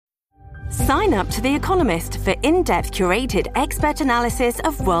Sign up to The Economist for in-depth curated expert analysis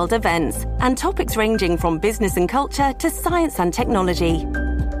of world events and topics ranging from business and culture to science and technology.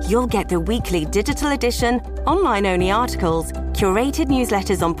 You'll get the weekly digital edition, online-only articles, curated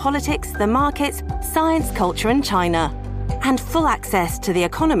newsletters on politics, the markets, science, culture and China, and full access to The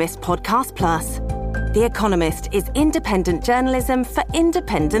Economist Podcast Plus. The Economist is independent journalism for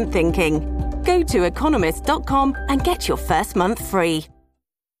independent thinking. Go to economist.com and get your first month free.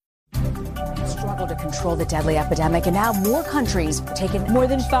 Struggle to control the deadly epidemic, and now more countries are taking. More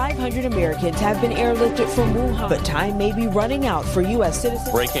than 500 Americans have been airlifted from Wuhan, but time may be running out for U.S.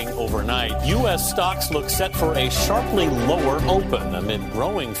 citizens. Breaking overnight, U.S. stocks look set for a sharply lower open amid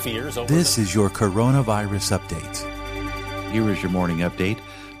growing fears over. This is your coronavirus update. Here is your morning update,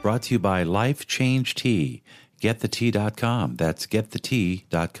 brought to you by Life Change Tea. GetTheTea.com. That's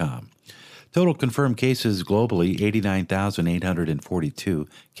GetTheTea.com. Total confirmed cases globally, 89,842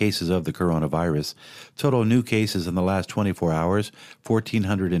 cases of the coronavirus. Total new cases in the last 24 hours,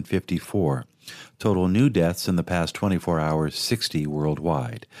 1,454. Total new deaths in the past 24 hours, 60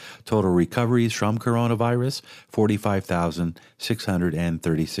 worldwide. Total recoveries from coronavirus,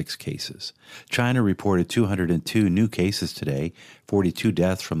 45,636 cases. China reported 202 new cases today, 42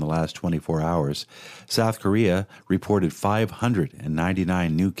 deaths from the last 24 hours. South Korea reported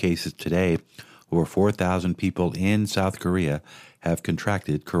 599 new cases today. Over 4,000 people in South Korea have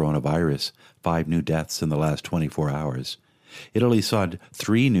contracted coronavirus, 5 new deaths in the last 24 hours. Italy saw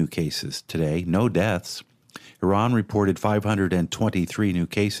 3 new cases today, no deaths. Iran reported 523 new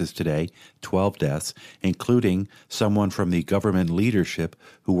cases today, 12 deaths, including someone from the government leadership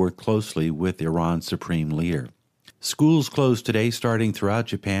who worked closely with Iran's supreme leader. Schools closed today, starting throughout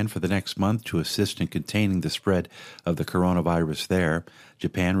Japan for the next month to assist in containing the spread of the coronavirus there.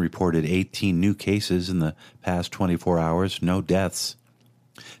 Japan reported 18 new cases in the past 24 hours, no deaths.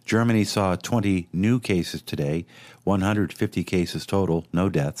 Germany saw 20 new cases today, 150 cases total, no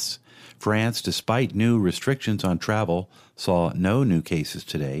deaths. France, despite new restrictions on travel, saw no new cases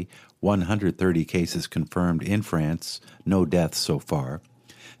today, 130 cases confirmed in France, no deaths so far.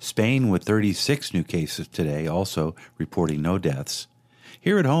 Spain with 36 new cases today, also reporting no deaths.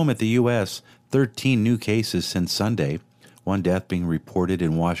 Here at home at the U.S., 13 new cases since Sunday, 1 death being reported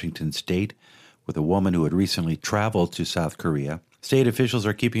in Washington state with a woman who had recently traveled to South Korea. State officials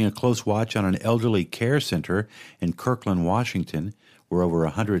are keeping a close watch on an elderly care center in Kirkland, Washington, where over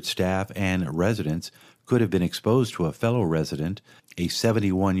 100 staff and residents could have been exposed to a fellow resident, a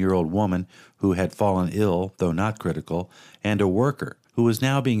 71-year-old woman who had fallen ill, though not critical, and a worker who is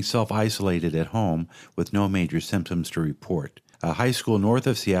now being self-isolated at home with no major symptoms to report. A high school north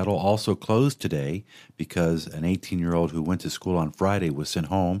of Seattle also closed today because an 18-year-old who went to school on Friday was sent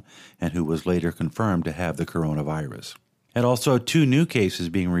home and who was later confirmed to have the coronavirus. And also 2 new cases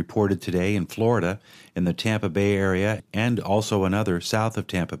being reported today in Florida, in the Tampa Bay area, and also another south of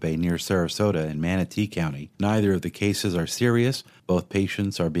Tampa Bay near Sarasota in Manatee County. Neither of the cases are serious. Both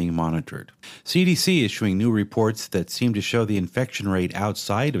patients are being monitored. CDC issuing new reports that seem to show the infection rate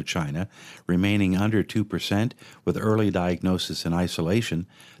outside of China remaining under 2% with early diagnosis and isolation.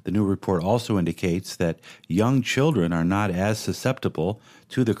 The new report also indicates that young children are not as susceptible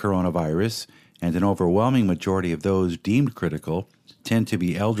to the coronavirus, and an overwhelming majority of those deemed critical tend to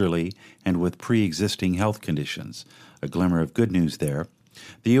be elderly and with pre-existing health conditions. A glimmer of good news there.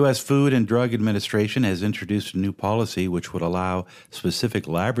 The U.S. Food and Drug Administration has introduced a new policy which would allow specific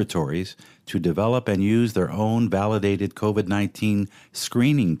laboratories to develop and use their own validated COVID-19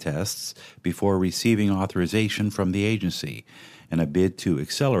 screening tests before receiving authorization from the agency, in a bid to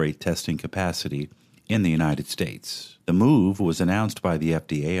accelerate testing capacity in the United States. The move was announced by the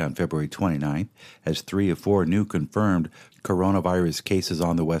FDA on February 29th as 3 of 4 new confirmed coronavirus cases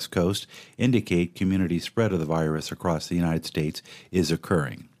on the West Coast indicate community spread of the virus across the United States is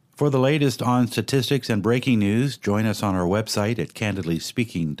occurring. For the latest on statistics and breaking news, join us on our website at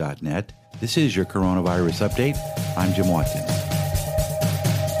candidlyspeaking.net. This is your coronavirus update. I'm Jim Watkins.